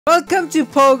Welcome to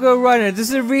Pogo Runner. This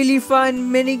is a really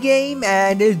fun mini game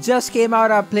and it just came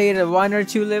out. I played 1 or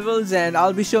 2 levels and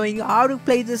I'll be showing you how to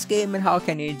play this game and how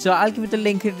can you enjoy. I'll give you the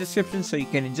link in the description so you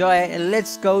can enjoy it, and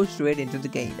let's go straight into the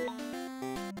game.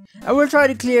 I will try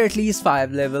to clear at least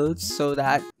 5 levels so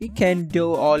that you can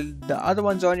do all the other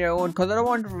ones on your own, because I don't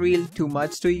want to reveal too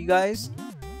much to you guys,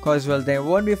 because well, they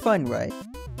won't be fun, right?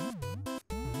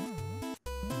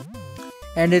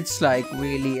 And it's like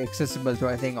really accessible to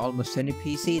I think almost any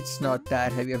PC. It's not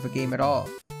that heavy of a game at all.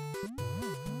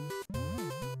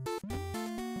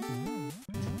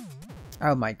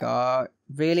 Oh my god,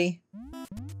 really?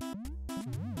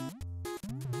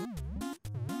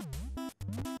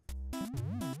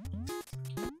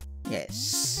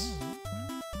 Yes.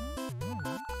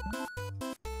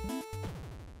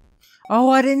 Oh,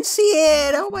 I didn't see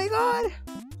it! Oh my god!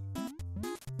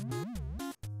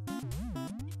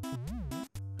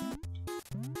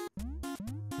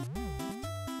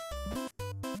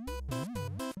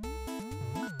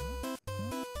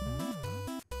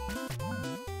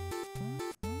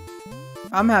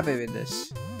 I'm happy with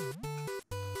this.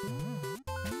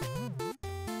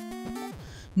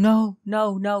 No,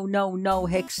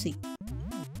 Hexy.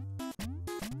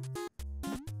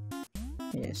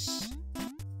 Yes.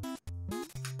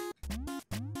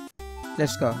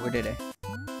 Let's go, we did it.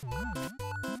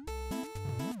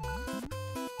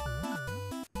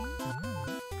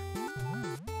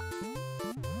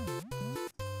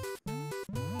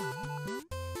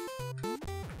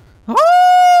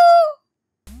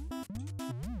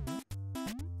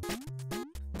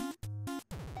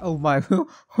 Oh my,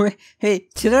 wait, hey,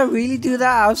 did I really do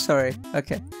that? I'm sorry.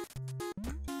 Okay.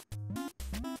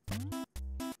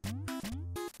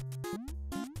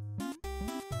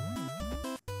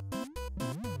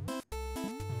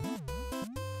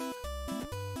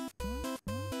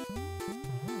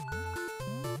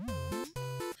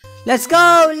 Let's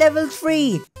go! Level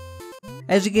 3!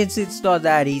 As you can see, it's not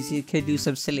that easy. You can do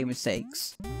some silly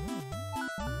mistakes.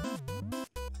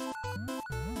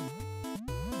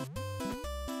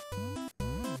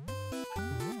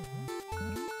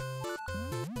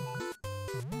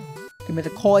 Give me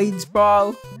the coins,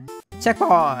 bro.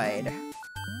 Checkpoint.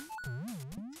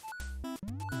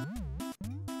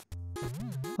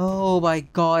 Oh my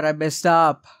god, I messed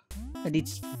up. I need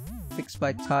to fix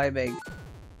my timing.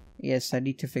 Yes, I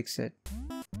need to fix it.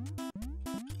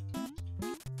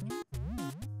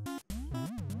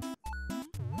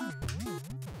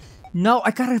 No,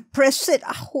 I gotta press it.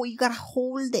 Oh, you gotta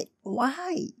hold it.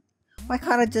 Why? Why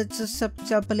can't I just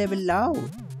jump a level low?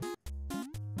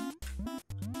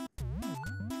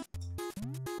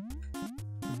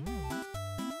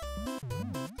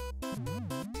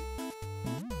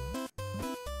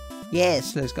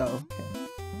 Yes, let's go. Okay.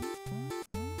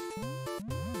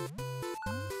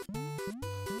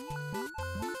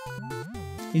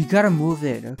 You gotta move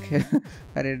it, okay?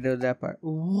 I didn't know that part.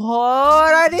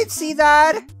 What? I didn't see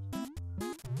that!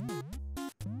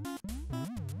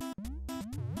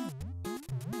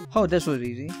 Oh, this was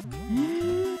easy.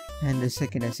 And the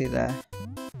second I see that.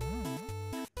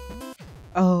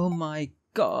 Oh my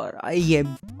god, I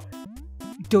am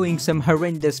doing some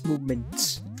horrendous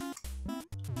movements.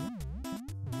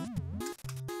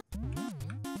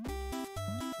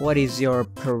 What is your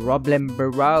problem,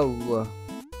 bro?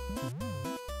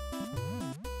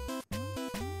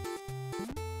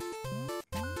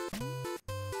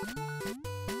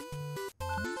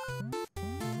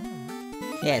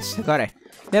 Yes, I got it.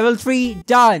 Level 3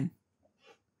 done.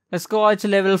 Let's go on to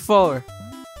level 4.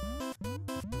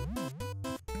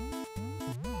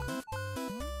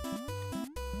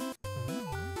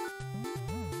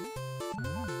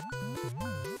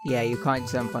 Yeah, you can't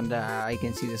jump on the... I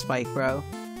can see the spike, bro.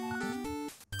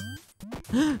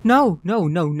 No!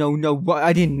 What?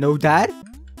 I didn't know that.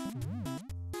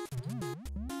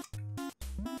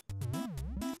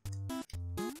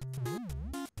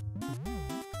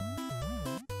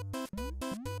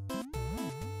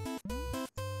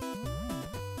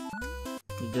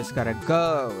 You just gotta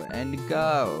go and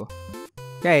go.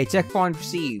 Okay, checkpoint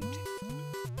received.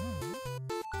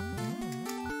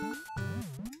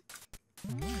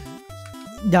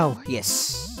 No,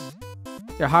 yes.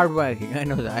 They're hardworking, I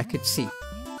know that, I could see.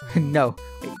 No,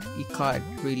 you can't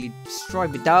really destroy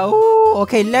me. Oh,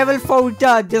 okay, level 4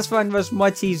 done. This one was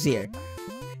much easier.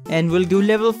 And we'll do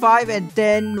level 5 and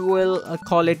then we'll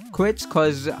call it quits,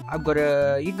 cause I'm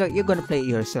gonna... You're gonna play it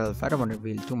yourself. I don't want to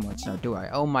reveal too much now, do I?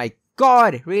 Oh my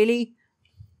god, really?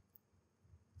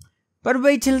 But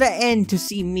wait till the end to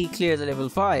see me clear the level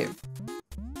 5.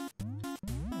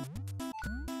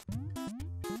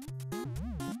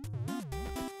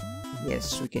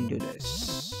 Yes, we can do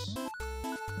this.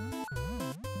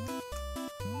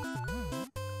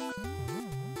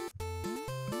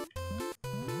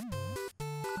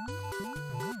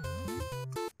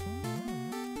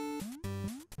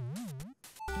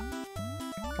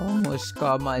 almost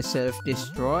got myself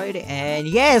destroyed, and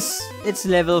yes, it's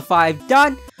level 5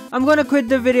 done. I'm gonna quit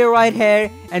the video right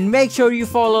here, and make sure you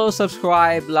follow,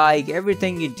 subscribe, like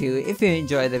everything you do if you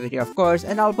enjoy the video, of course,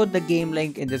 and I'll put the game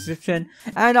link in the description,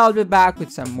 and I'll be back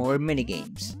with some more mini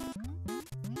games.